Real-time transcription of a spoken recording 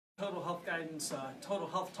Total Health Guidance Total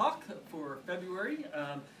Health Talk for February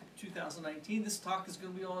 2019. This talk is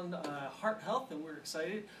going to be on heart health, and we're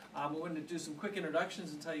excited. We're going to do some quick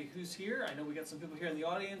introductions and tell you who's here. I know we got some people here in the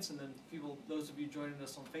audience, and then those of you joining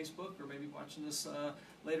us on Facebook or maybe watching this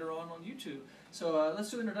later on YouTube. So let's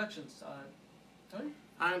do introductions. Tony?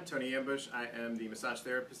 I'm Tony Ambush. I am the massage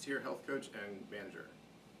therapist here, health coach, and manager.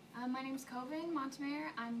 My name's Covyn,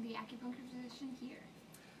 Montemayor. I'm the acupuncture physician here.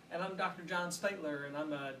 And I'm Dr. John Stiteler, and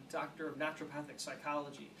I'm a doctor of naturopathic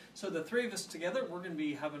psychology. So the three of us together, we're going to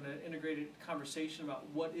be having an integrated conversation about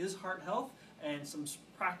what is heart health and some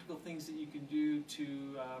practical things that you can do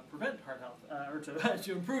to prevent heart health, or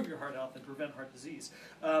to improve your heart health and prevent heart disease.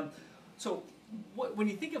 When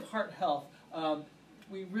you think of heart health,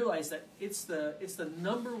 we realize that it's the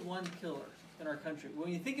 #1 killer in our country.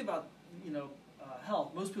 When you think about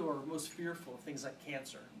health, most people are most fearful of things like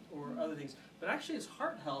cancer or other things, but actually it's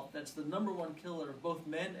heart health that's the #1 killer of both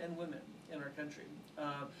men and women in our country.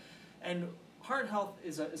 And heart health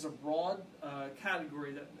is a broad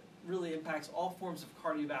category that really impacts all forms of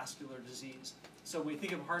cardiovascular disease. So when you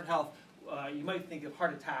think of heart health, you might think of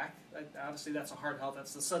heart attack. Obviously that's a heart health,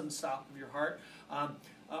 that's the sudden stop of your heart.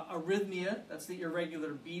 Arrhythmia, that's the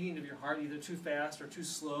irregular beating of your heart, either too fast or too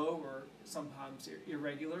slow or sometimes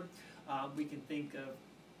irregular. We can think of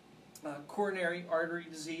coronary artery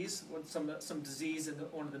disease, some disease in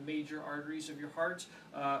one of the major arteries of your heart.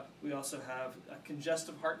 We also have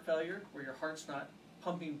congestive heart failure, where your heart's not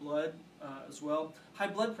pumping blood as well. High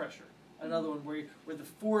blood pressure, another one where the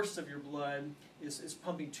force of your blood is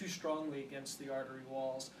pumping too strongly against the artery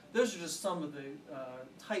walls. Those are just some of the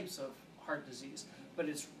types of heart disease. But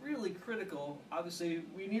it's really critical. Obviously,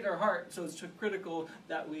 we need our heart, so it's critical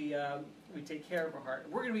that we take care of our heart.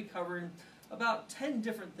 We're going to be covering about 10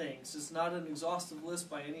 different things. It's not an exhaustive list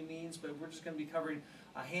by any means, but we're just going to be covering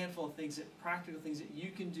a handful of things, practical things that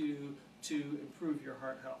you can do to improve your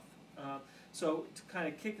heart health. So to kind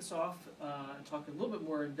of kick us off and talk a little bit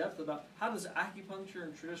more in depth about how does acupuncture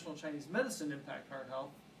and traditional Chinese medicine impact heart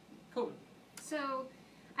health, Covyn. So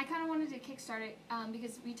I kind of wanted to kickstart it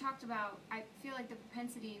because we talked about, I feel like the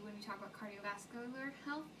propensity when we talk about cardiovascular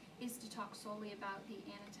health is to talk solely about the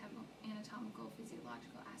anatomical,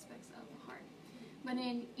 physiological aspects of the heart. But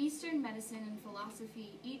in Eastern medicine and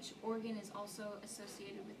philosophy, each organ is also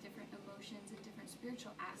associated with different emotions and different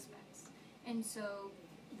spiritual aspects. And so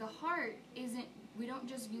the heart isn't, we don't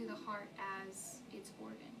just view the heart as its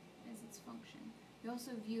organ, as its function. We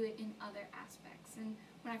also view it in other aspects. And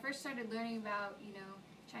when I first started learning about,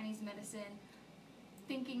 Chinese medicine,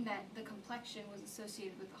 thinking that the complexion was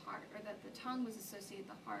associated with the heart, or that the tongue was associated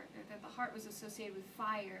with the heart, or that the heart was associated with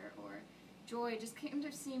fire or joy, just kind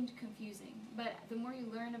of seemed confusing. But the more you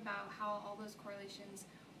learn about how all those correlations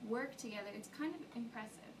work together, it's kind of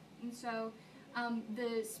impressive. And so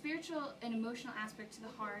the spiritual and emotional aspect to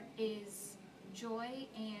the heart is joy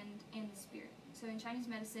and the spirit. So in Chinese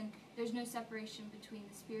medicine, there's no separation between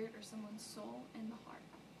the spirit or someone's soul and the heart.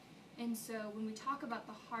 And so when we talk about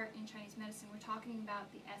the heart in Chinese medicine, we're talking about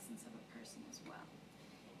the essence of a person as well.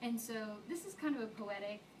 And so this is kind of a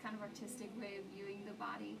poetic, kind of artistic way of viewing the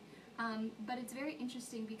body. But it's very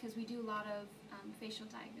interesting because we do a lot of facial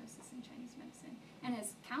diagnosis in Chinese medicine. And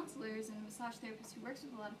as counselors and massage therapists who works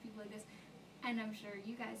with a lot of people like this, and I'm sure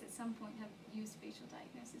you guys at some point have used facial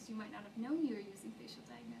diagnosis. You might not have known you were using facial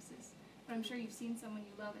diagnosis, but I'm sure you've seen someone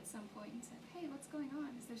you love at some point and said, hey, what's going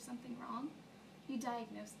on? Is there something wrong? You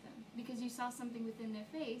diagnosed them because you saw something within their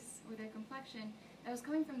face or their complexion that was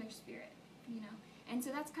coming from their spirit, And so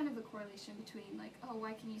that's kind of the correlation between like, oh,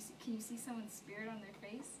 why can you see someone's spirit on their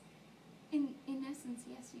face? In essence,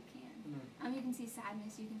 yes, you can. You can see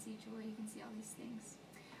sadness, you can see joy, you can see all these things.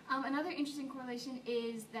 Another interesting correlation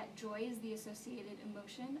is that joy is the associated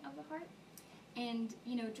emotion of the heart. And,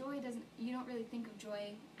 joy you don't really think of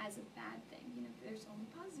joy as a bad thing. There's only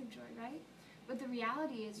positive joy, right? But the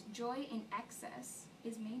reality is joy in excess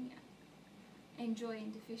is mania. And joy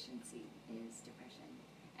in deficiency is depression.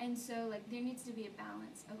 And so, there needs to be a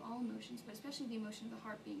balance of all emotions, but especially the emotion of the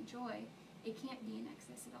heart being joy. It can't be in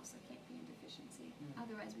excess, it also can't be in deficiency.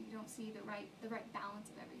 Otherwise, we don't see the right balance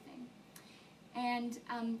of everything. And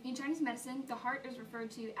in Chinese medicine, the heart is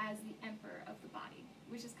referred to as the emperor of the body,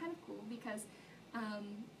 which is kind of cool because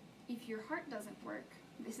if your heart doesn't work,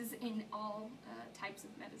 this is in all types of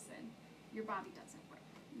medicine, your body doesn't work.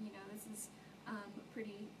 This is a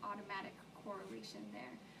pretty automatic correlation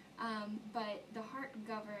there. But the heart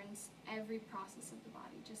governs every process of the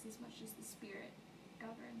body just as much as the spirit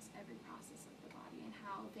governs every process of the body, and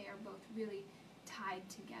how they are both really tied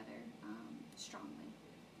together strongly.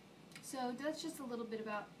 So that's just a little bit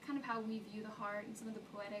about kind of how we view the heart and some of the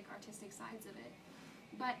poetic, artistic sides of it.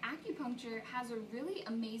 but acupuncture has a really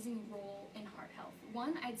amazing role in heart health.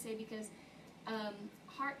 One, I'd say because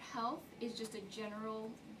heart health is just a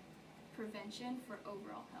general prevention for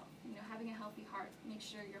overall health. You know, having a healthy heart makes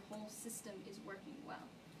sure your whole system is working well.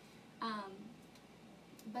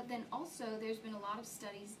 But then also there's been a lot of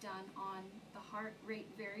studies done on the heart rate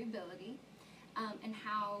variability and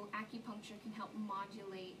how acupuncture can help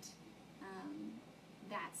modulate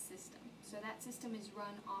that system. So that system is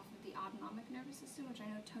run off of the autonomic nervous system, which I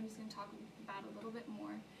know Tony's going to talk about a little bit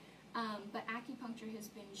more. But acupuncture has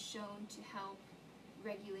been shown to help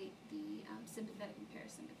regulate the sympathetic and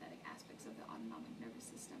parasympathetic aspects of the autonomic nervous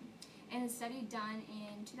system. And a study done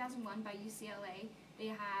in 2001 by UCLA,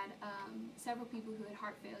 they had several people who had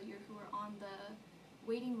heart failure who were on the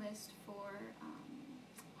waiting list for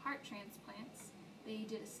heart transplants. They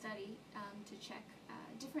did a study to check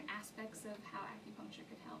different aspects of how acupuncture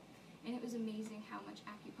could help. And it was amazing how much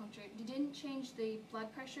acupuncture, it didn't change the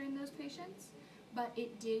blood pressure in those patients, but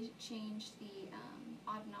it did change the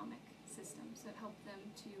autonomic system, so it helped them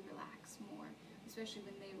to relax more, especially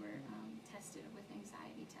when they were tested with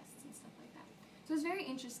anxiety tests and stuff like that. So it's very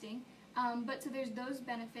interesting. But so there's those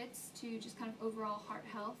benefits to just kind of overall heart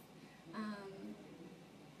health.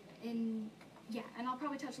 And yeah, and I'll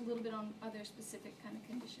probably touch a little bit on other specific kind of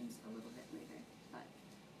conditions a little bit later. But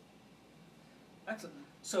excellent.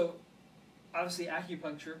 So obviously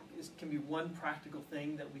acupuncture can be one practical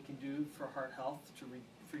thing that we can do for heart health to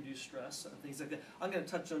reduce stress and things like that. I'm going to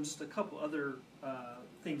touch on just a couple other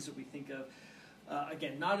things that we think of.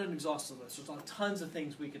 Again, not an exhaustive list. There's tons of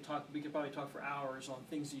things we could probably talk for hours on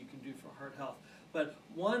things that you can do for heart health. But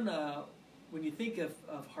one, when you think of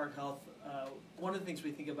heart health, one of the things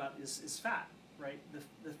we think about is fat, right?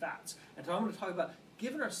 The fats. And so I'm going to talk about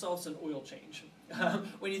giving ourselves an oil change.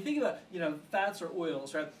 When you think about, fats or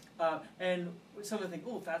oils, right? And some people think,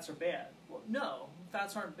 oh, fats are bad. Well, no,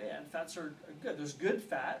 fats aren't bad. Fats are good. There's good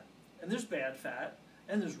fat, and there's bad fat,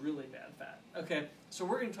 and there's really bad fat. Okay, so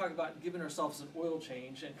we're going to talk about giving ourselves an oil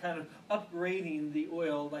change and kind of upgrading the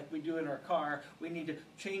oil like we do in our car. We need to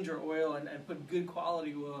change our oil and put good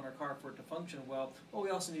quality oil in our car for it to function well. But we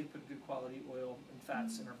also need to put good quality oil and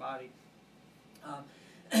fats in our body.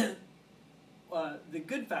 The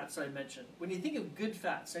good fats that I mentioned. When you think of good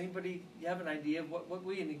fats, anybody, you have an idea of what would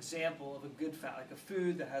be an example of a good fat, like a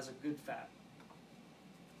food that has a good fat?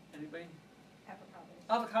 Anybody?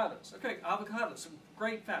 Avocados. Okay, avocados,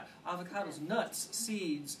 great fat. Avocados, nuts,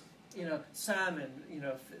 seeds, salmon,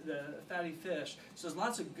 the fatty fish. So there's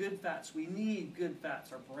lots of good fats. We need good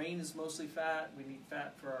fats. Our brain is mostly fat. We need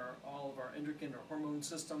fat for all of our endocrine or hormone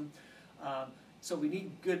system. So we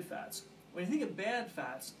need good fats. When you think of bad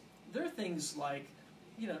fats, there are things like,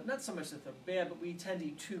 not so much that they're bad, but we tend to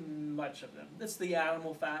eat too much of them. It's the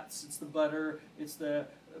animal fats, it's the butter, it's the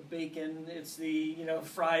bacon, it's the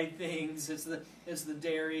fried things, it's the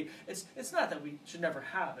dairy. It's not that we should never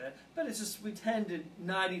have it, but it's just we tend to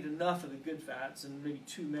not eat enough of the good fats and maybe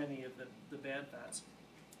too many of the bad fats.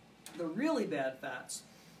 The really bad fats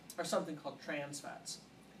are something called trans fats,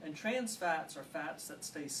 and trans fats are fats that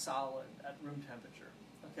stay solid at room temperature.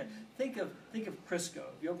 Okay, think of Crisco.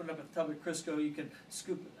 If you open up a tub of Crisco, you can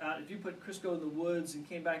scoop it out. If you put Crisco in the woods and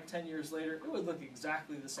came back 10 years later, it would look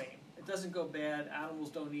exactly the same. It doesn't go bad. Animals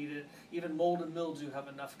don't eat it. Even mold and mildew have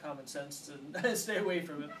enough common sense to stay away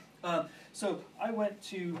from it. So I went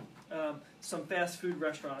to some fast food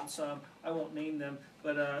restaurants. I won't name them,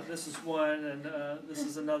 but this is one, and this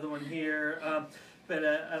is another one here. And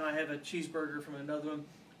I have a cheeseburger from another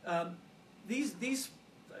one. These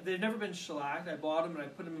they've never been shellacked. I bought them and I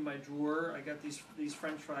put them in my drawer. I got these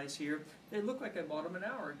French fries here. They look like I bought them an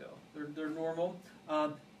hour ago. They're normal,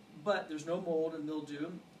 but there's no mold and mildew.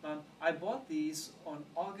 I bought these on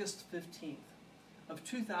August 15th of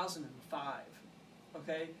 2005.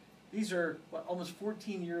 Okay, these are almost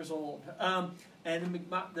 14 years old. And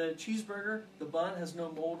the cheeseburger, the bun has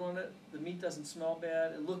no mold on it. The meat doesn't smell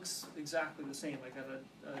bad. It looks exactly the same. I got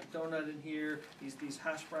a donut in here. These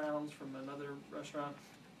hash browns from another restaurant.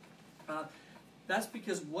 That's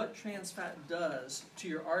because what trans fat does to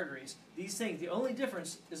your arteries, these things, the only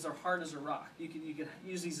difference is they're hard as a rock. You can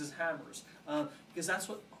use these as hammers because that's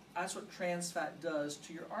what trans fat does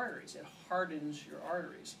to your arteries. It hardens your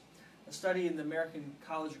arteries. A study in the American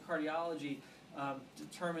College of Cardiology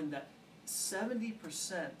determined that 70%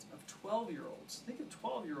 of 12-year-olds, think of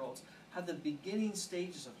 12-year-olds, have the beginning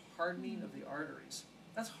stages of hardening of the arteries.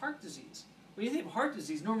 That's heart disease. When you think of heart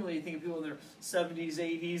disease, normally you think of people in their 70s,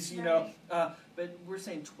 80s, but we're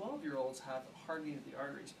saying 12-year-olds have hardening of the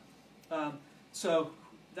arteries. So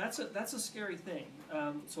that's a scary thing.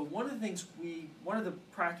 So one of the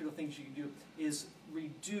practical things you can do is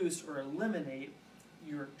reduce or eliminate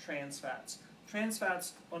your trans fats. Trans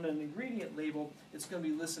fats, on an ingredient label, it's going to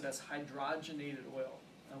be listed as hydrogenated oil.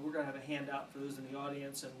 We're going to have a handout for those in the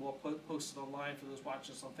audience, and we'll post it online for those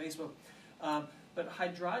watching us on Facebook. But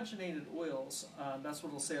hydrogenated oils, that's what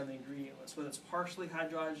it'll say on the ingredient list. Whether it's partially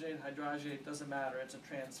hydrogenated, doesn't matter. It's a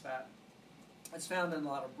trans fat. It's found in a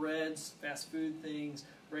lot of breads, fast food things,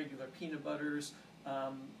 regular peanut butters,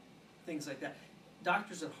 things like that.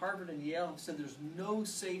 Doctors at Harvard and Yale have said there's no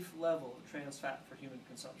safe level of trans fat for human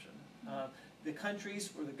consumption. The countries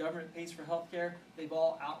where the government pays for healthcare, they've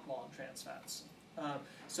all outlawed trans fats.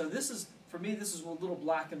 So this is, for me, this is a little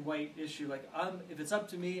black and white issue. Like, if it's up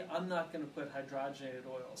to me, I'm not going to put hydrogenated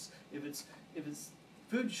oils. If it's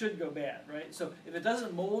food should go bad, right? So if it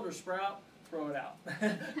doesn't mold or sprout, throw it out.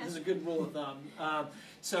 This is a good rule of thumb.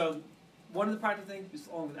 So one of the practical things,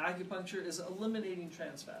 along with acupuncture, is eliminating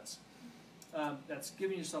trans fats. That's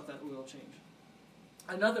giving yourself that oil change.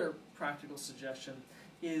 Another practical suggestion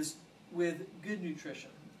is with good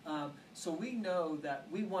nutrition. So we know that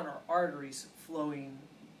we want our arteries flowing,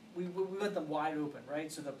 we want them wide open,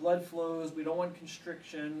 right? So the blood flows, we don't want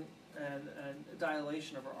constriction and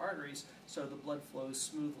dilation of our arteries, so the blood flows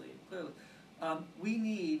smoothly and clearly. We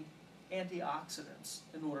need antioxidants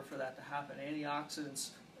in order for that to happen. Antioxidants,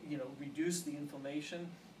 reduce the inflammation,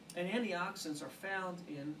 and antioxidants are found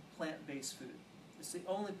in plant-based food. It's the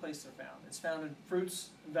only place they're found. It's found in fruits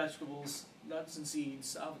and vegetables, nuts and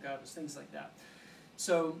seeds, avocados, things like that.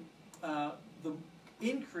 So the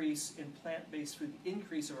increase in plant-based food, the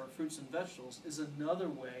increase of our fruits and vegetables, is another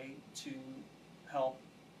way to help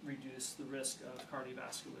reduce the risk of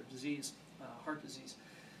cardiovascular disease, heart disease.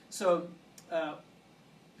 So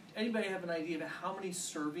anybody have an idea of how many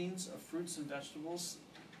servings of fruits and vegetables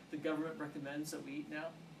the government recommends that we eat now?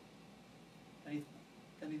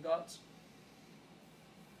 Any thoughts?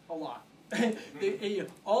 A lot.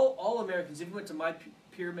 All Americans, if you went to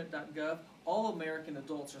mypyramid.gov, all American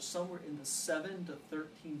adults are somewhere in the 7 to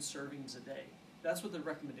 13 servings a day. That's what the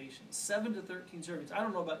recommendation is, 7 to 13 servings. I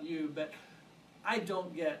don't know about you, but I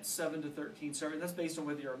don't get 7 to 13 servings. That's based on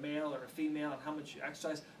whether you're a male or a female and how much you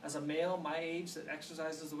exercise. As a male, my age, that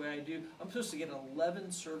exercises the way I do, I'm supposed to get 11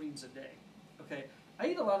 servings a day. Okay, I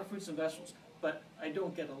eat a lot of fruits and vegetables, but I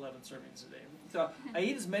don't get 11 servings a day. So I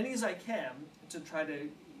eat as many as I can to try to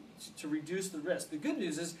reduce the risk. The good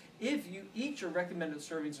news is, if you eat your recommended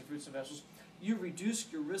servings of fruits and vegetables, you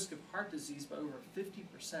reduce your risk of heart disease by over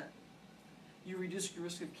 50%. You reduce your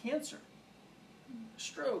risk of cancer,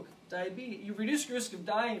 stroke, diabetes. You reduce your risk of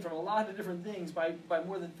dying from a lot of different things by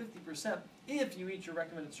more than 50% if you eat your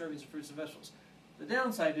recommended servings of fruits and vegetables. The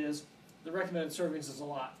downside is the recommended servings is a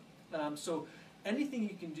lot. So anything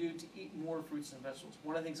you can do to eat more fruits and vegetables.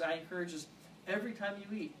 One of the things I encourage is every time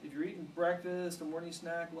you eat, if you're eating breakfast, a morning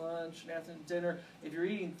snack, lunch, an afternoon dinner, if you're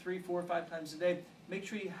eating 3, 4, 5 times a day, make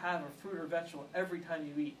sure you have a fruit or vegetable every time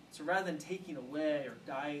you eat. So rather than taking away or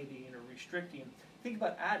dieting or restricting, think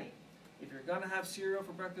about adding. If you're going to have cereal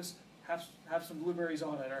for breakfast, have some blueberries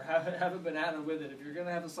on it, or have a banana with it. If you're going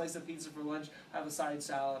to have a slice of pizza for lunch, have a side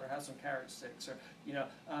salad, or have some carrot sticks, or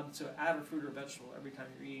so add a fruit or vegetable every time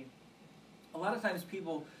you're eating. A lot of times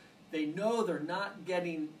people, they know they're not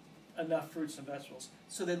getting enough fruits and vegetables,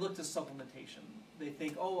 so they look to supplementation. They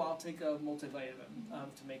think, oh, I'll take a multivitamin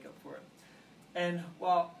to make up for it. And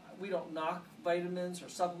while we don't knock vitamins or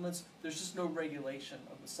supplements, there's just no regulation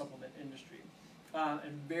of the supplement industry.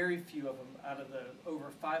 And very few of them, out of the over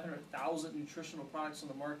 500,000 nutritional products on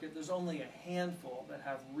the market, there's only a handful that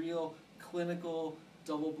have real clinical,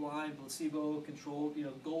 double-blind, placebo-controlled,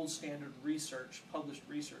 gold standard research, published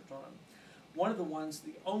research on them. One of the ones,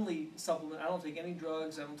 the only supplement, I don't take any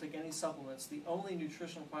drugs, I don't take any supplements, the only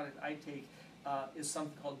nutritional product I take is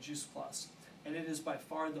something called Juice Plus. And it is by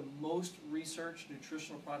far the most researched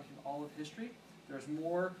nutritional product in all of history. There's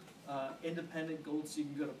more independent gold, so you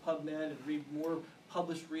can go to PubMed and read more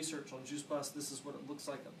published research on Juice Plus. This is what it looks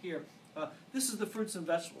like up here. This is the fruits and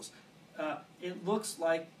vegetables. It looks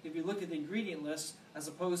like, if you look at the ingredient list, as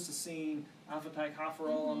opposed to seeing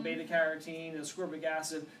alpha-tocopherol and beta-carotene and ascorbic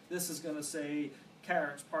acid, this is going to say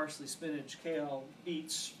carrots, parsley, spinach, kale,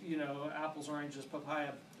 beets, apples, oranges,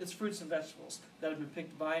 papaya. It's fruits and vegetables that have been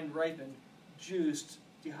picked, vine ripened, juiced,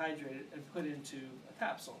 dehydrated, and put into a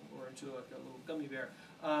capsule or into a little gummy bear.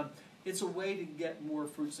 It's a way to get more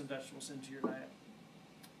fruits and vegetables into your diet.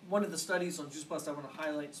 One of the studies on Juice Plus I want to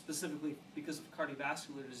highlight specifically because of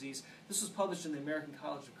cardiovascular disease, this was published in the American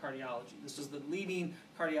College of Cardiology. This is the leading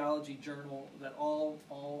cardiology journal that all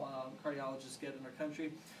cardiologists get in our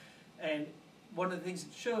country. And one of the things it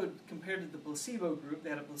showed, compared to the placebo group, they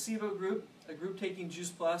had a placebo group, a group taking Juice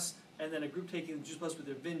Plus, and then a group taking Juice Plus with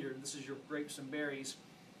their vineyard. This is your grapes and berries.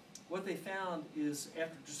 what they found is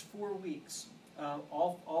after just 4 weeks,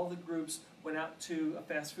 all the groups went out to a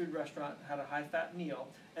fast food restaurant, had a high-fat meal,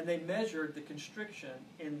 and they measured the constriction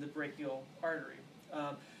in the brachial artery.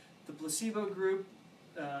 The placebo group,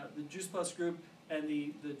 the Juice Plus group, and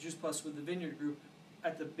the Juice Plus with the Vineyard group,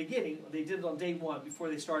 at the beginning, they did it on day 1 before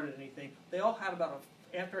they started anything, they all had about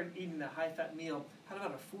after eating the high-fat meal, had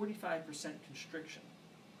about a 45% constriction.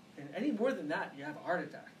 And any more than that, you have a heart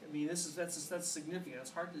attack. I mean, that's significant.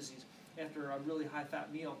 That's heart disease after a really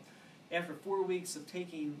high-fat meal. After 4 weeks of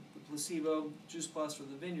taking the placebo, Juice Plus, or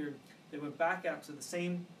the Vineyard, they went back out to the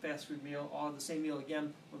same fast food meal, all the same meal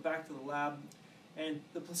again, went back to the lab, and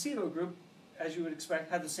the placebo group, as you would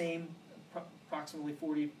expect, had the same approximately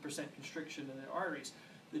 40% constriction in their arteries.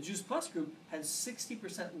 The Juice Plus group had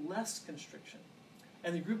 60% less constriction.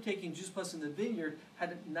 And the group taking Juice Plus in the Vineyard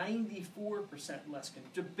had 94% less,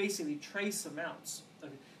 basically trace amounts.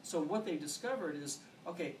 Okay. So what they discovered is,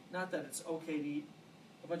 okay, not that it's okay to eat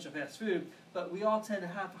a bunch of fast food, but we all tend to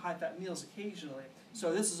have high-fat meals occasionally.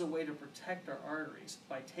 So this is a way to protect our arteries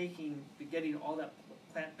by getting all that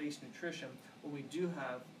plant-based nutrition. When we do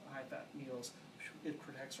have high-fat meals, it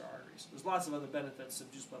protects our arteries. There's lots of other benefits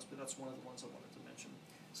of Juice Plus, but that's one of the ones I wanted to mention.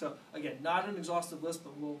 So again, not an exhaustive list,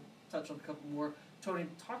 but we'll touch on a couple more. Tony,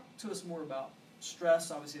 talk to us more about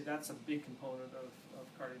stress. Obviously, that's a big component of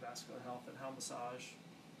cardiovascular health, and how massage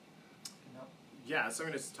can help. Yeah, so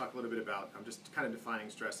I'm going to talk a little bit about, I'm just kind of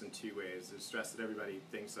defining stress in 2 ways. There's stress that everybody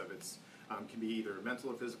thinks of. It's can be either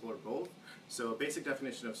mental or physical or both. So a basic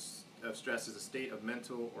definition of stress is a state of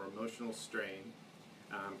mental or emotional strain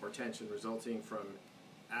or tension resulting from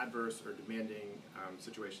adverse or demanding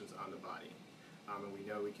situations on the body. And we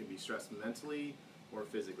know we can be stressed mentally or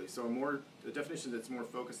physically. So the definition that's more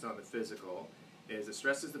focused on the physical is that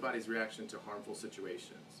stress is the body's reaction to harmful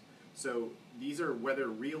situations. So these are whether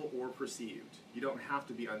real or perceived. You don't have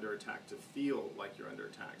to be under attack to feel like you're under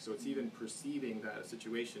attack. So it's even perceiving that a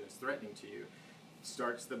situation is threatening to you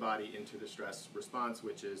starts the body into the stress response,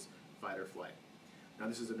 which is fight or flight. Now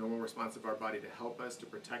this is a normal response of our body to help us, to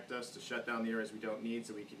protect us, to shut down the areas we don't need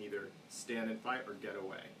so we can either stand and fight or get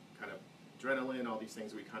away. Kind of adrenaline, all these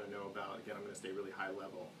things we kind of know about. Again, I'm going to stay really high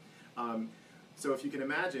level. So if you can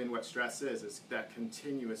imagine what stress is that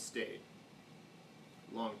continuous state,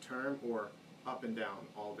 long term or up and down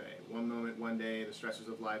all day. One moment, one day, the stressors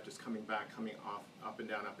of life just coming back, coming off, up and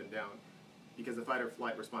down, because the fight or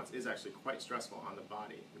flight response is actually quite stressful on the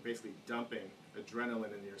body. You're basically dumping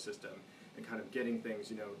adrenaline into your system and kind of getting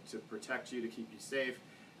things, to protect you, to keep you safe.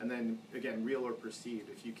 And then, again, real or perceived,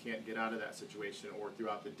 if you can't get out of that situation or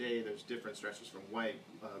throughout the day, there's different stressors from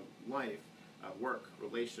life, work,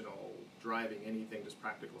 relational, driving, anything, just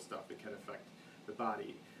practical stuff that can affect the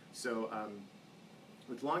body. So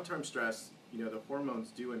with long-term stress, the hormones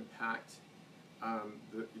do impact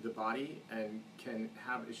the body and can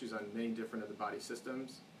have issues on many different of the body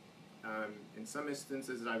systems. In some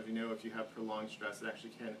instances, as you know, if you have prolonged stress, it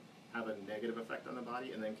actually can have a negative effect on the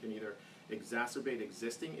body and then can either exacerbate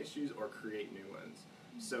existing issues or create new ones.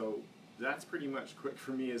 So that's pretty much quick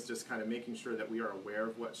for me, is just kind of making sure that we are aware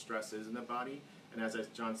of what stress is in the body. And as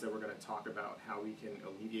John said, we're going to talk about how we can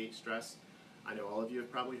alleviate stress. I know all of you have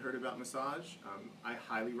probably heard about massage. I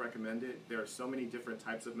highly recommend it. There are so many different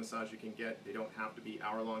types of massage you can get. They don't have to be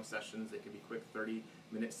hour-long sessions. They can be quick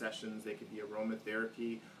 30-minute sessions. They could be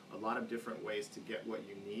aromatherapy. A lot of different ways to get what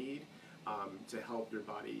you need to help your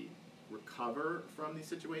body recover from these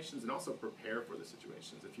situations and also prepare for the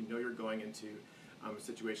situations. If you know you're going into a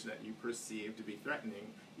situation that you perceive to be threatening,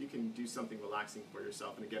 you can do something relaxing for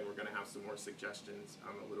yourself. And again, we're going to have some more suggestions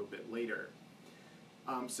a little bit later.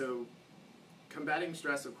 So combating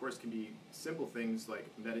stress, of course, can be simple things like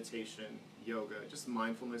meditation, yoga, just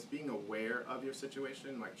mindfulness, being aware of your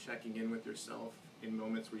situation, like checking in with yourself in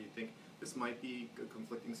moments where you think, this might be a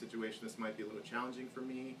conflicting situation, this might be a little challenging for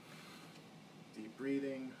me. Deep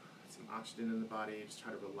breathing, some oxygen in the body, just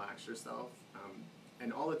try to relax yourself.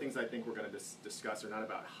 And all the things I think we're going to discuss are not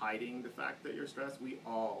about hiding the fact that you're stressed. We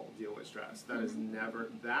all deal with stress. That is never,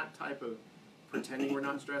 that type of pretending we're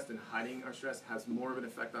not stressed and hiding our stress has more of an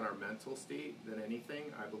effect on our mental state than anything,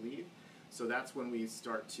 I believe. So that's when we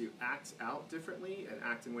start to act out differently and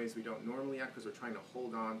act in ways we don't normally act because we're trying to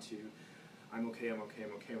hold on to, I'm okay, I'm okay,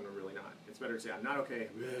 I'm okay, when we're really not. It's better to say, I'm not okay,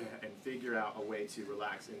 and figure out a way to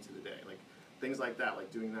relax into the day. Like things like that, like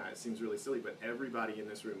doing that, it seems really silly, but everybody in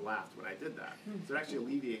this room laughed when I did that. So it actually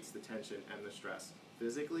alleviates the tension and the stress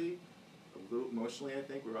physically, a little emotionally, I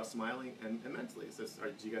think. We're all smiling, and mentally. So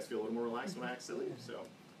do you guys feel a little more relaxed when I act silly? So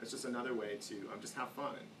it's just another way to just have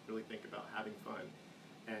fun and really think about having fun.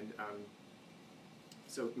 And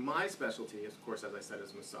so my specialty, of course, as I said,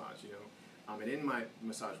 is massage. And in my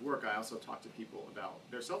massage work, I also talk to people about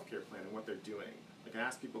their self-care plan and what they're doing. Like I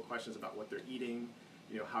ask people questions about what they're eating,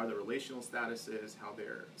 you know, how their relational status is, how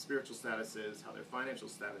their spiritual status is, how their financial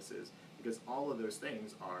status is, because all of those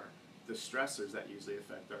things are the stressors that usually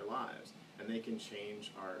affect our lives, and they can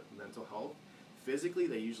change our mental health. Physically,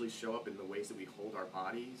 they usually show up in the ways that we hold our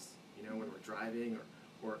bodies, you know, when we're driving,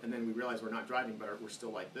 and then we realize we're not driving, but we're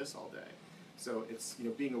still like this all day. So it's, you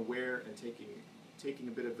know, being aware and taking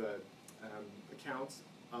a bit of a account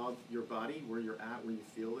of your body, where you're at, where you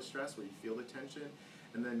feel the stress, where you feel the tension,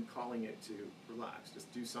 and then calling it to relax.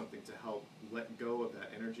 Just do something to help let go of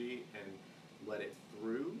that energy and let it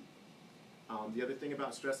through. The other thing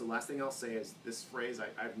about stress, the last thing I'll say is this phrase,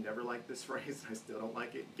 I've never liked this phrase, I still don't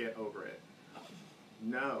like it, get over it.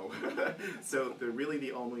 No. So really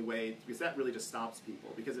the only way, because that really just stops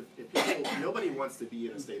people. Because if people, nobody wants to be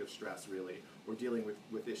in a state of stress, really, or dealing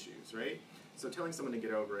with issues, right? So telling someone to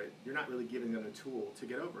get over it, you're not really giving them a tool to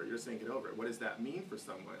get over it. You're saying get over it. What does that mean for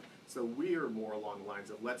someone? So we're more along the lines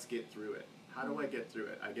of let's get through it. How do I get through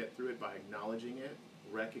it? I get through it by acknowledging it,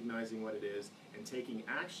 recognizing what it is, and taking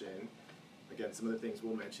action. Again, some of the things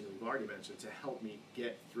we'll mention, we've already mentioned, to help me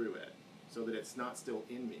get through it so that it's not still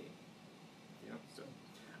in me. You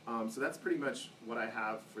know, so that's pretty much what I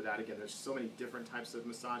have for that. Again, there's so many different types of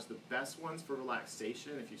massage. The best ones for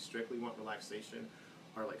relaxation, if you strictly want relaxation,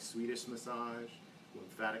 are like Swedish massage,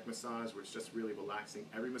 lymphatic massage, where it's just really relaxing.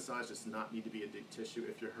 Every massage does not need to be a deep tissue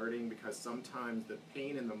if you're hurting, because sometimes the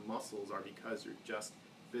pain in the muscles are because you're just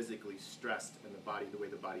physically stressed in the body, the way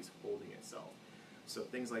the body's holding itself. So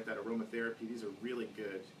things like that, aromatherapy, these are really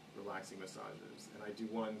good relaxing massages. And I do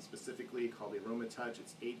one specifically called the Aroma Touch.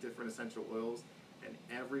 It's 8 different essential oils, and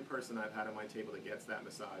every person I've had on my table that gets that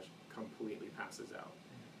massage completely passes out.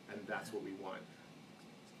 And that's what we want.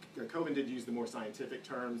 Covyn did use the more scientific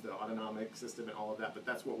terms, the autonomic system and all of that, but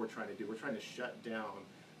that's what we're trying to do. We're trying to shut down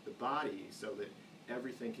the body so that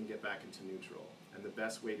everything can get back into neutral. And the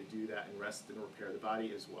best way to do that and rest and repair the body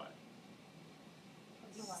is what?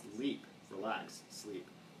 Sleep. Relax. Sleep.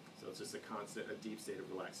 So it's just a constant, a deep state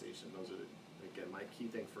of relaxation. Those are, again, my key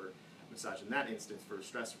thing for massage in that instance for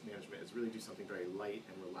stress management is really do something very light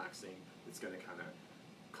and relaxing that's going to kind of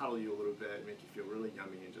cuddle you a little bit, make you feel really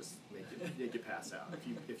yummy, and just make you pass out.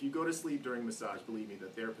 If you go to sleep during massage, believe me, the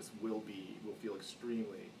therapist will feel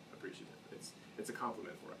extremely appreciative. It's a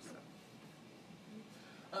compliment for us.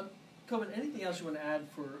 So. Covyn, anything else you want to add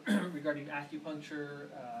for regarding acupuncture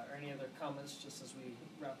or any other comments just as we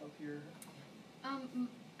wrap up here?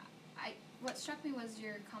 What struck me was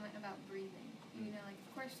your comment about breathing. You know, like,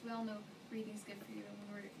 of course, we all know breathing's good for you. And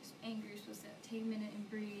when we're angry, you're supposed to take a minute and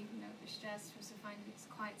breathe. You know, if you're stressed, you're supposed to find this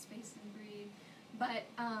quiet space and breathe. But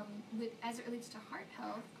as it relates to heart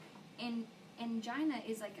health, angina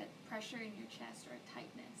is like a pressure in your chest or a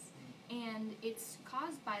tightness. And it's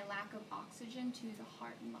caused by lack of oxygen to the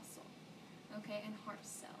heart muscle, okay, and heart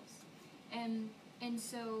cells. And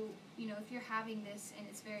so, you know, if you're having this and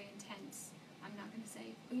it's very intense, I'm not going to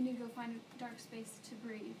say, oh, you need to go find a dark space to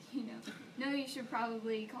breathe, you know. No, you should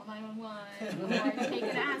probably call 911 or take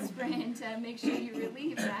an aspirin to make sure you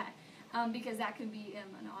relieve that, because that can be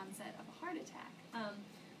an onset of a heart attack.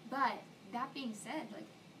 But that being said, like,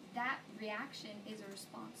 that reaction is a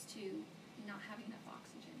response to not having enough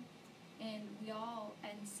oxygen. And we all,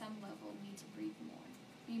 at some level, need to breathe more,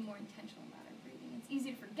 be more intentional about our breathing. It's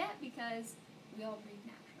easy to forget because we all breathe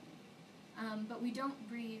naturally. But we don't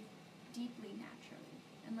breathe deeply naturally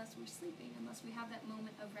unless we're sleeping, unless we have that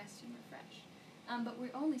moment of rest and refresh. But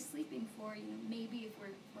we're only sleeping for, you know, maybe if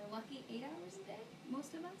we're lucky, 8 hours a day,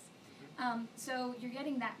 most of us. So you're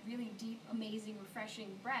getting that really deep, amazing,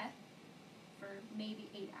 refreshing breath for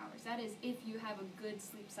maybe 8 hours. That is if you have a good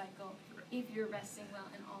sleep cycle, if you're resting well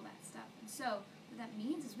and all that stuff. And so what that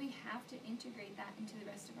means is we have to integrate that into the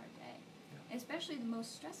rest of our day, especially the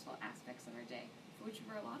most stressful aspects of our day, which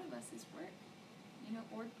for a lot of us is work, you know,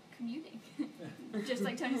 or commuting. Just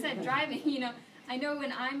like Tony said, driving, you know. I know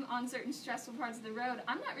when I'm on certain stressful parts of the road,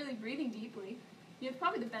 I'm not really breathing deeply. You know, it's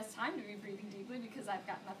probably the best time to be breathing deeply because I've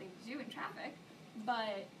got nothing to do in traffic.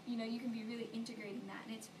 But, you know, you can be really integrating that,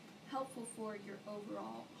 and it's helpful for your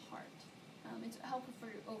overall heart. It's helpful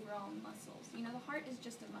for your overall muscles. You know, the heart is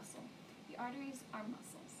just a muscle. The arteries are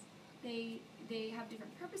muscles. They have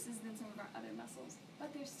different purposes than some of our other muscles,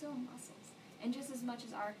 but they're still muscles. And just as much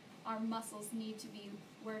as our muscles need to be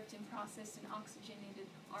worked and processed and oxygenated,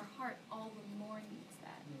 our heart all the more needs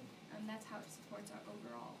that. And that's how it supports our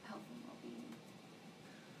overall health and well-being.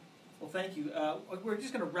 Well, thank you. We're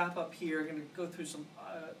just going to wrap up here. We're going to go through some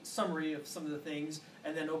summary of some of the things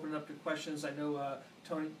and then open it up to questions. I know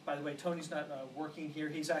Tony, by the way, Tony's not working here.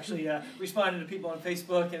 He's actually responding to people on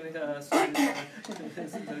Facebook, and so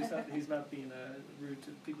he's not being rude to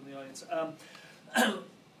people in the audience.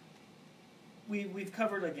 We've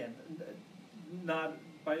covered, again, not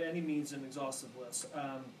by any means an exhaustive list.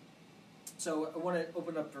 So I want to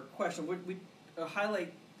open up for questions. We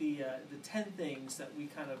highlight the 10 things that we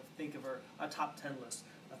kind of think of are a top 10 list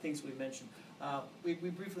of things we mentioned. We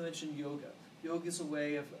briefly mentioned yoga. Yoga is a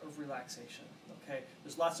way of relaxation. Okay,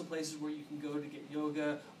 there's lots of places where you can go to get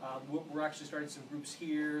yoga. We're actually starting some groups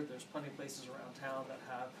here. There's plenty of places around town that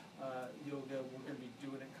have yoga. We're going to be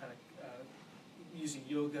doing it kind of using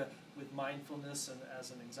yoga with mindfulness and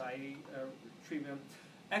as an anxiety treatment.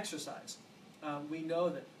 Exercise. We know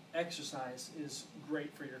that exercise is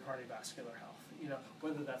great for your cardiovascular health. You know,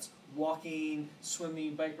 whether that's walking,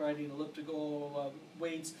 swimming, bike riding, elliptical,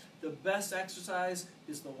 weights. The best exercise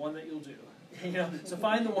is the one that you'll do. You know, so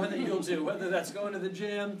find the one that you'll do. Whether that's going to the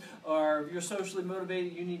gym, or if you're socially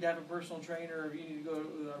motivated, you need to have a personal trainer, or you need to go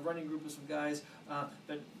to a running group with some guys.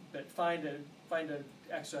 But find a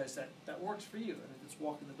exercise that works for you. And if it's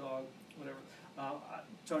walking the dog, whatever.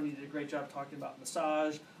 Tony did a great job talking about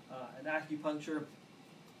massage and acupuncture.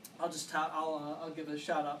 I'll give a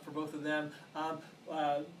shout out for both of them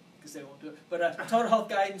because they won't do it. But Total Health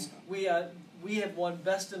Guidance, we have won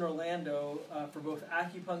Best in Orlando for both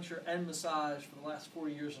acupuncture and massage for the last 4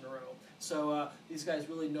 years in a row. So these guys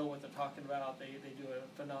really know what they're talking about. They do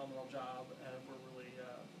a phenomenal job, and we're really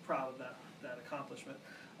proud of that accomplishment.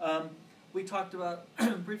 We talked about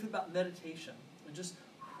briefly about meditation and just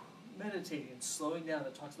meditating and slowing down.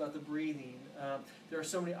 That talks about the breathing. There are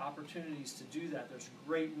so many opportunities to do that. There's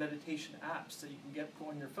great meditation apps that you can get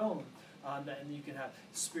on your phone, and you can have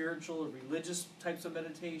spiritual or religious types of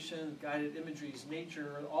meditation, guided imageries,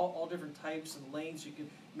 nature, all different types and lengths.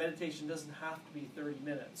 Meditation doesn't have to be 30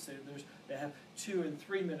 minutes. They have 2 and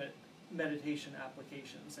 3 minute meditation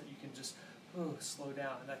applications that you can just slow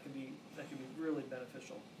down, and that can be really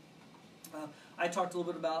beneficial. I talked a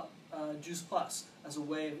little bit about Juice Plus as a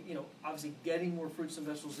way of, obviously getting more fruits and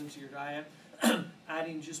vegetables into your diet.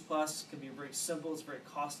 Adding Juice Plus can be very simple. It's a very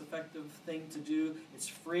cost-effective thing to do. It's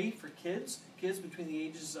free for kids between the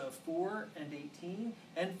ages of 4 and 18,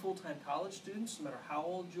 and full-time college students, no matter how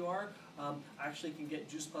old you are. Actually can get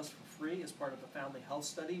Juice Plus for free as part of a family health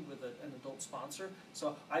study with an adult sponsor.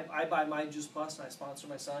 So I buy my Juice Plus and I sponsor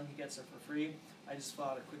my son. He gets it for free. I just fill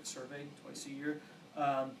out a quick survey twice a year.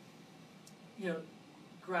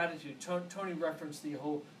 Gratitude. Tony referenced the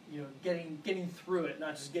whole, getting through it,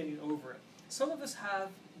 not just getting over it. Some of us have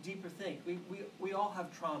deeper things. We all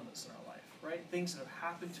have traumas in our life, right? Things that have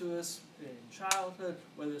happened to us in childhood,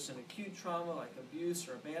 whether it's an acute trauma like abuse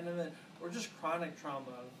or abandonment, or just chronic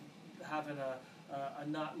trauma of having a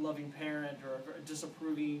not loving parent or a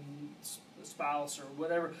disapproving spouse or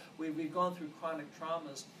whatever. We've gone through chronic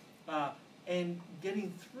traumas. And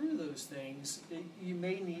getting through those things, you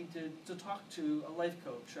may need to talk to a life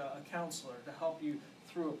coach, a counselor, to help you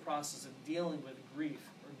through a process of dealing with grief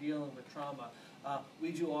or dealing with trauma.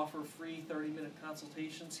 We do offer free 30-minute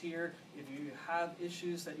consultations here. If you have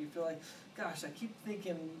issues that you feel like, gosh, I keep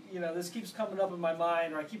thinking, this keeps coming up in my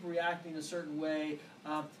mind, or I keep reacting a certain way,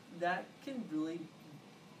 that can really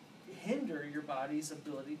hinder your body's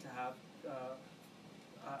ability to have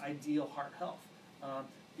ideal heart health.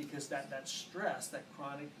 Because that stress, that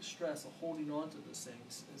chronic stress of holding on to those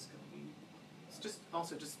things is going to be...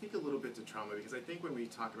 Just speak a little bit to trauma, because I think when we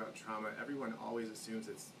talk about trauma, everyone always assumes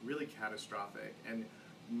it's really catastrophic. And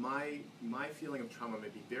my feeling of trauma may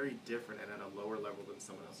be very different and at a lower level than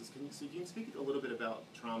someone else's. Can you speak a little bit about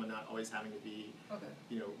trauma not always having to be,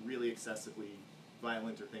 really excessively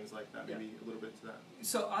violent or things like that? Maybe a little bit to that.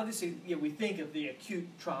 So obviously, we think of the acute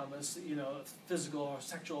traumas, physical or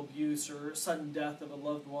sexual abuse or sudden death of a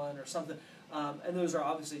loved one or something, and those are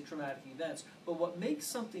obviously traumatic events. But what makes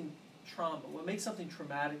something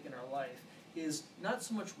traumatic in our life is not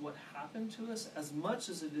so much what happened to us as much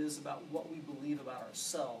as it is about what we believe about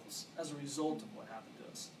ourselves as a result of what happened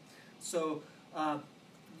to us. So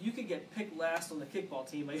you could get picked last on the kickball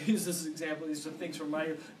team. I use this as an example. These are things from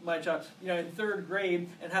my child. In third grade,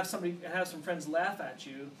 and have some friends laugh at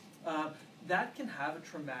you. That can have a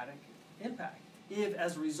traumatic impact. If,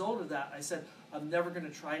 as a result of that, I said, I'm never going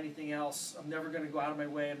to try anything else. I'm never going to go out of my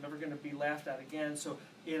way. I'm never going to be laughed at again. So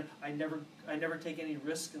I never take any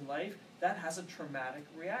risk in life. That has a traumatic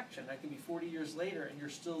reaction. That can be 40 years later, and you're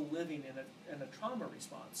still living in a trauma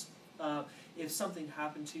response. If something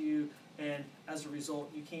happened to you, and as a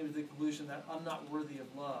result, you came to the conclusion that I'm not worthy of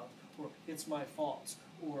love, or it's my fault,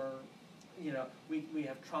 or we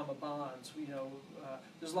have trauma bonds.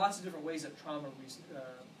 There's lots of different ways that trauma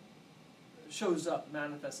shows up,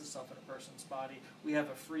 manifests itself in a person's body. We have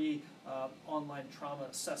a free online trauma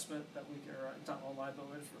assessment that we can, or not online, but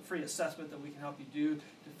a free assessment that we can help you do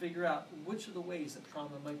to figure out which of the ways that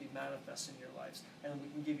trauma might be manifesting in your lives, and we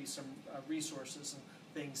can give you some resources and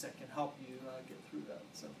things that can help you get through that.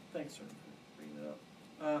 So thanks for bringing it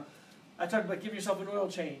up. I talked about giving yourself an oil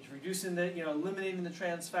change, reducing eliminating the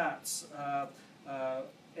trans fats,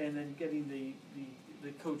 and then getting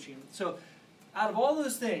the coaching. So out of all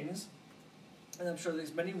those things, and I'm sure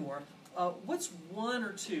there's many more, what's one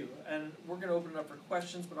or two, and we're going to open it up for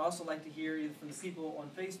questions, but I'd also like to hear either from the people on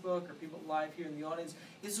Facebook or people live here in the audience.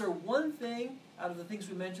 Is there one thing out of the things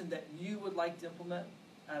we mentioned that you would like to implement?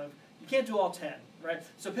 You can't do all 10, right?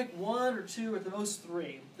 So pick one or two or at the most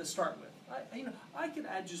 3 to start with. I could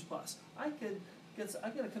add Juice Plus. I'm going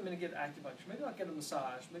to come in and get acupuncture. Maybe I'll get a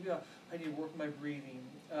massage. Maybe I need to work my breathing.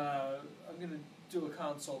 I'm going to do a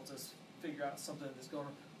consult to figure out something that's going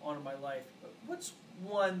on in my life. But what's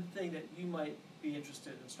one thing that you might be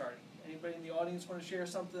interested in starting? Anybody in the audience want to share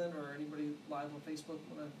something, or anybody live on Facebook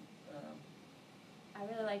want to? I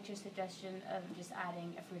really liked your suggestion of just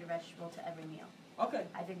adding a fruit or vegetable to every meal. Okay.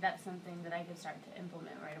 I think that's something that I could start to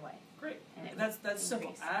implement right away. Great. And That's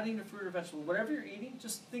simple. Adding a fruit or vegetable. Whatever you're eating,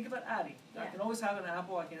 just think about adding. Yeah. I can always have an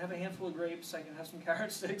apple. I can have a handful of grapes. I can have some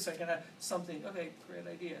carrot sticks. I can have something. Okay, great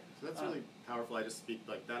idea. So that's really powerful. I just speak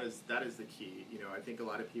like that is the key. I think a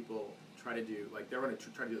lot of people try to do they're going to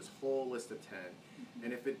try to do this whole list of 10,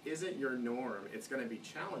 and if it isn't your norm, it's going to be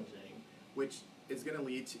challenging, which is going to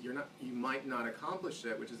lead to you might not accomplish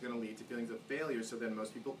it, which is going to lead to feelings of failure. So then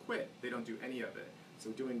most people quit. They don't do any of it. So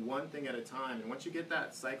doing one thing at a time, and once you get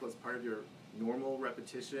that cycle as part of your normal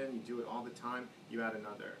repetition, you do it all the time, you add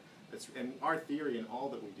another. And our theory in all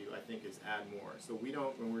that we do, I think, is add more. So we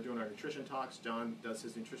don't, when we're doing our nutrition talks, John does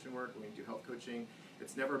his nutrition work, when we do health coaching,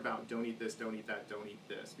 it's never about don't eat this, don't eat that, don't eat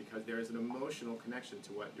this, because there is an emotional connection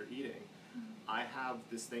to what you're eating. I have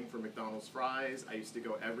this thing for McDonald's fries. I used to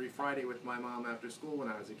go every Friday with my mom after school when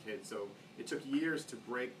I was a kid, so it took years to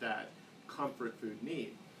break that comfort food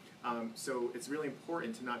need. So it's really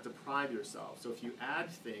important to not deprive yourself. So if you add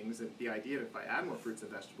things, and the idea if I add more fruits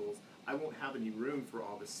and vegetables, I won't have any room for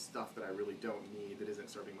all this stuff that I really don't need that isn't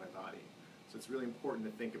serving my body. So it's really important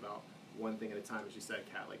to think about one thing at a time, as you said,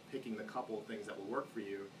 Kat, like picking the couple of things that will work for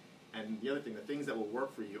you. And the other thing, the things that will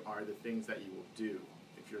work for you are the things that you will do.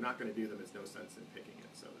 If you're not going to do them, there's no sense in picking it.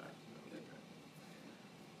 So that.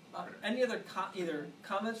 Any other either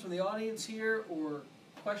comments from the audience here or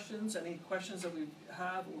questions? Any questions that we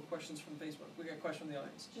have or questions from Facebook? We got a question from the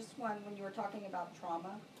audience. Just one, when you were talking about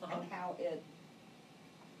trauma and how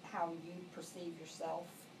you perceive yourself,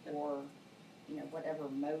 or whatever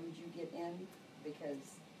mode you get in,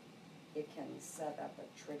 because it can set up a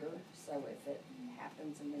trigger. So if it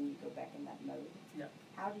happens and then you go back in that mode,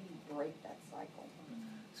 how do you break that cycle?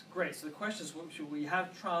 It's great. So the question is, should we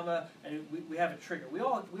have trauma and we have a trigger? We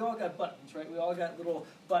all got buttons, right? We all got little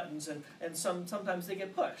buttons, and sometimes they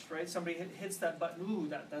get pushed, right? Somebody hits that button. Ooh,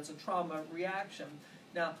 that's a trauma reaction.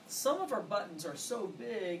 Now, some of our buttons are so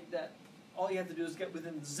big that all you have to do is get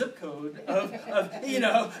within the zip code of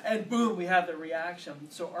and boom, we have the reaction.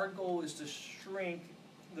 So our goal is to shrink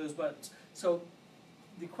those buttons. So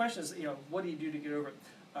the question is, what do you do to get over it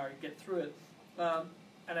or get through it?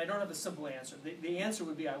 And I don't have a simple answer. The answer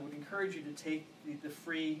would be I would encourage you to take the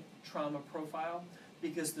free trauma profile,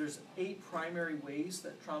 because there's 8 primary ways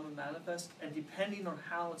that trauma manifests, and depending on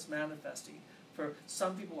how it's manifesting, for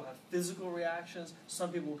some people will have physical reactions,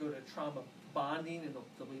 some people will go to trauma bonding, and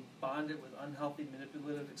they'll be bonded with unhealthy,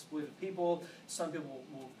 manipulative, exploitive people. Some people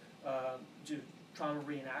will do trauma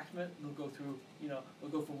reenactment. They'll go through,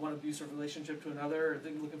 they'll go from one abusive relationship to another, or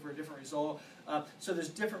they're looking for a different result. So there's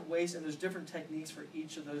different ways, and there's different techniques for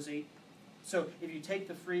each of those 8. So if you take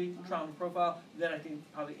the free trauma profile, then I can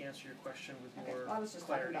probably answer your question with more Well, I was just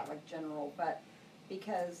clarity. talking about like general, but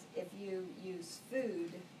because if you use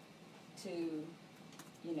food to,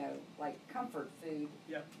 like comfort food,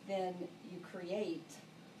 then you create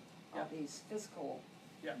all these physical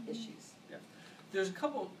issues. There's a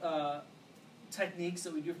couple techniques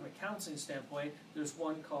that we do from a counseling standpoint. There's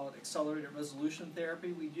one called accelerated resolution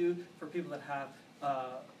therapy we do for people that have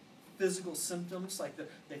physical symptoms, like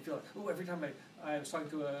they feel like, oh, every time I was talking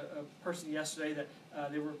to a person yesterday that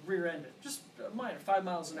they were rear-ended, just minor, 5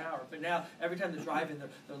 miles an hour, but now every time they're driving,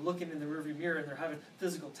 they're looking in the rearview mirror and they're having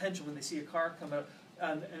physical tension when they see a car come up.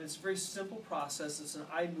 And it's a very simple process. It's an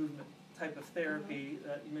eye movement type of therapy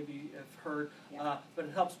that you maybe have heard, but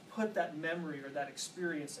it helps put that memory or that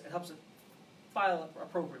experience, it helps it file it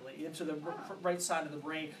appropriately into the right side of the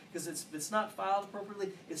brain, because if it's not filed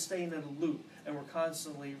appropriately, it's staying in a loop, and we're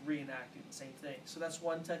constantly reenacting the same thing. So that's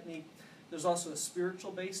one technique. There's also a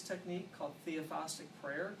spiritual-based technique called theophostic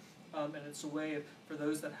prayer, and it's a way for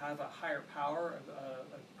those that have a higher power,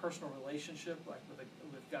 a personal relationship, like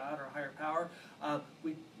with God or a higher power.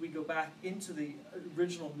 We go back into the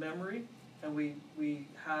original memory, and we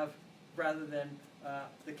have, rather than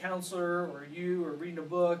the counselor or you or reading a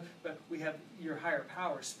book, but we have your higher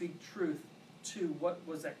power speak truth to what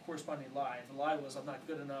was that corresponding lie. The lie was, I'm not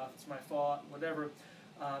good enough, it's my fault, whatever.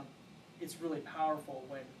 It's really powerful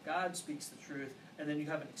when God speaks the truth, and then you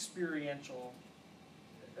have an experiential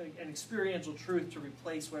truth to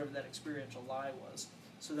replace whatever that experiential lie was,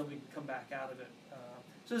 so that we can come back out of it.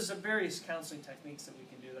 So there's some various counseling techniques that we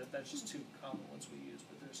can do. That's just two common ones we use,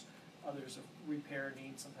 but there's others of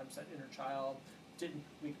reparenting. Sometimes that inner child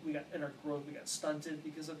we got in our growth, we got stunted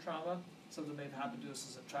because of trauma. Something may have happened to us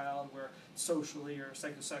as a child, where socially or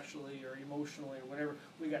psychosexually or emotionally or whatever,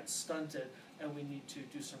 we got stunted, and we need to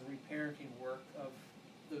do some reparenting work of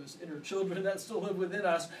those inner children that still live within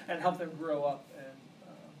us and help them grow up. And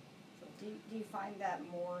do you find that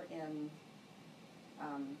more in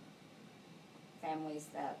families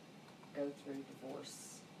that go through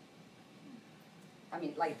divorce? I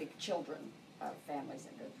mean, like the children of families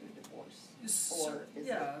that go through divorce, or is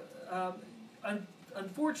it?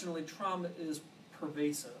 Unfortunately, trauma is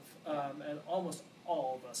pervasive, and almost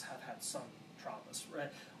all of us have had some traumas,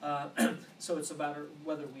 right? So it's about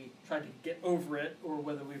whether we try to get over it or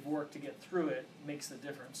whether we've worked to get through it makes the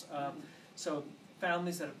difference. So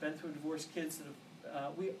families that have been through a divorce, kids that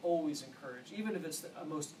have, we always encourage, even if it's the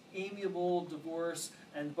most amiable divorce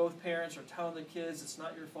and both parents are telling the kids, it's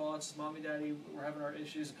not your fault, it's mommy, daddy, we're having our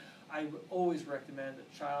issues, I would always recommend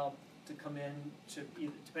a child to come in, to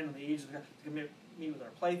either, depending on the age of the child, to meet with our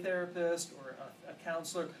play therapist or a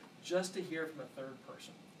counselor, just to hear from a third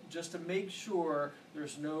person, just to make sure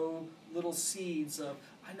there's no little seeds of,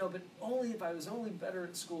 I know, but only if I was only better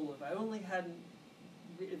at school, if I had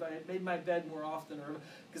made my bed more often, or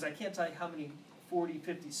because I can't tell you how many 40,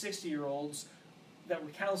 50, 60-year-olds that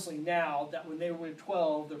we're counseling now that when they were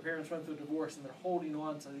 12, their parents went through a divorce, and they're holding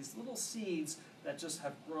on to these little seeds that just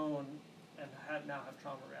have grown and now have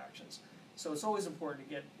trauma reactions. So it's always important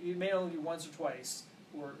to get, you may only do once or twice,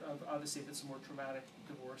 or obviously if it's a more traumatic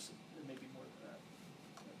divorce, it may be more than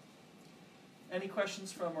that. Any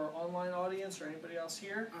questions from our online audience or anybody else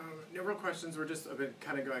here? No real questions. We're just, I've been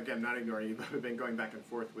kind of going, again, not ignoring you, but we've been going back and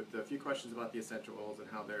forth with a few questions about the essential oils and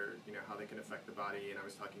how they're, how they can affect the body. And I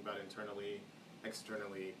was talking about internally,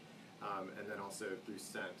 externally, and then also through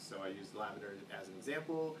scent. So I use lavender as an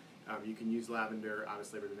example. You can use lavender,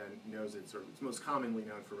 obviously everybody knows it's most commonly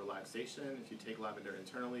known for relaxation. If you take lavender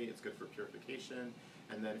internally, it's good for purification.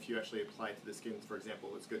 And then if you actually apply it to the skin, for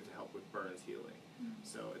example, it's good to help with burns healing.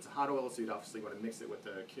 So it's a hot oil, so you'd obviously want to mix it with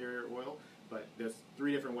a carrier oil. But there's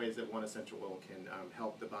 3 different ways that one essential oil can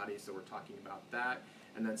help the body, so we're talking about that.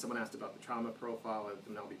 And then someone asked about the trauma profile,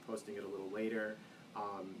 and I'll be posting it a little later.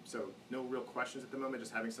 So no real questions at the moment,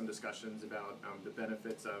 just having some discussions about the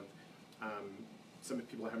benefits of some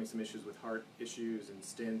people are having some issues with heart issues and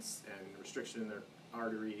stents and restriction in their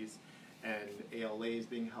arteries, and ALAs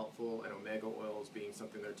being helpful, and omega oils being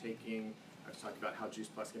something they're taking. I've talked about how Juice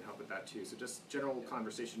Plus can help with that too. So just general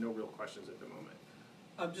conversation, no real questions at the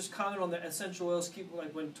moment. Just comment on the essential oils. Keep,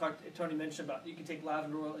 like when Tony mentioned about you can take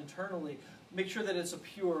lavender oil internally. Make sure that it's a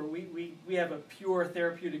pure. We have a pure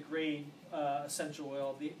therapeutic grade essential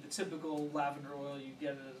oil. The typical lavender oil you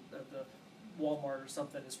get at the Walmart or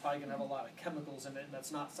something is probably going to have a lot of chemicals in it, and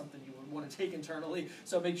that's not something you would want to take internally.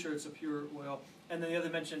 So make sure it's a pure oil. And then the other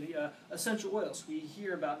mentioned essential oils. We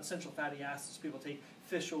hear about essential fatty acids. People take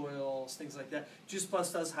fish oils, things like that. Juice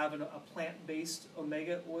Plus does have a plant-based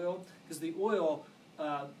omega oil, because the oil,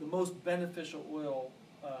 the most beneficial oil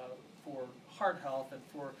for heart health and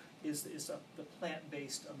for is the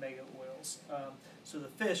plant-based omega oils. So the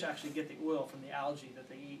fish actually get the oil from the algae that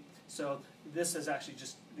they eat. So this is actually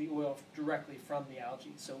just the oil directly from the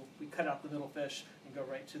algae. So we cut out the middle fish and go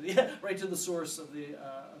right to the source of the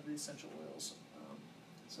essential oils.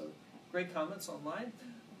 So great comments online.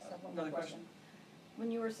 Another question. When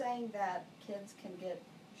you were saying that kids can get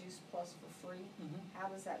Juice Plus for free, how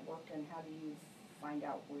does that work, and how do you find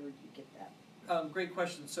out where you get that? Great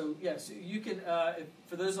question. So yes, you can,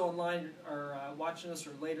 for those online are watching us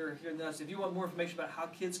or later hearing this, if you want more information about how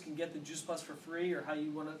kids can get the Juice Plus for free or how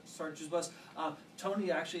you want to start Juice Plus, Tony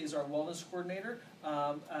actually is our wellness coordinator.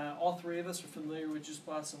 All 3 of us are familiar with Juice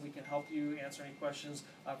Plus, and we can help you answer any questions.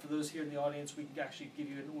 For those here in the audience, we can actually give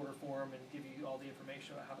you an order form and give you all the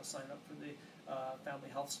information about how to sign up for the family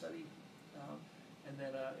health study And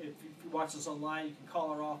then if you watch us online, you can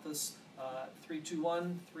call our office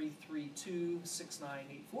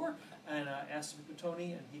 321-332-6984 and ask for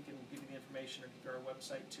Tony, and he can give you the information, or give you our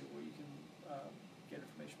website too, where you can get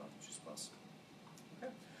information about the Juice Plus.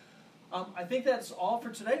 Okay. I think that's all for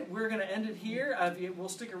today. We're going to end it here. We'll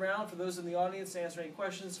stick around for those in the audience to answer any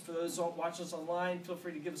questions. For those watching us online, feel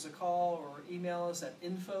free to give us a call or email us at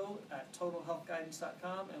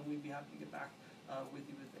info@totalhealthguidance.com, and we'd be happy to get back with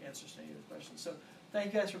you with the answers to any of the questions. So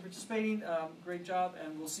thank you guys for participating. Great job,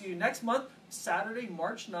 and we'll see you next month, Saturday,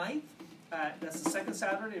 March 9th. That's the second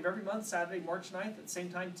Saturday of every month, Saturday, March 9th, at the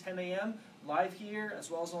same time, 10 a.m., live here, as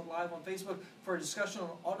well as live on Facebook, for a discussion on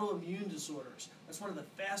autoimmune disorders. That's one of the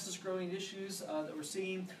fastest growing issues that we're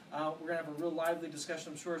seeing. We're going to have a real lively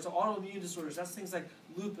discussion, I'm sure. So autoimmune disorders, that's things like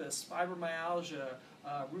lupus, fibromyalgia,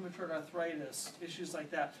 rheumatoid arthritis, issues like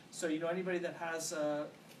that. So you know anybody that has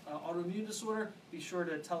autoimmune disorder, be sure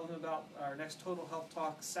to tell them about our next Total Health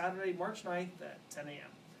Talk, Saturday, March 9th at 10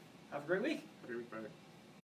 a.m. Have a great week. Have a great week, brother.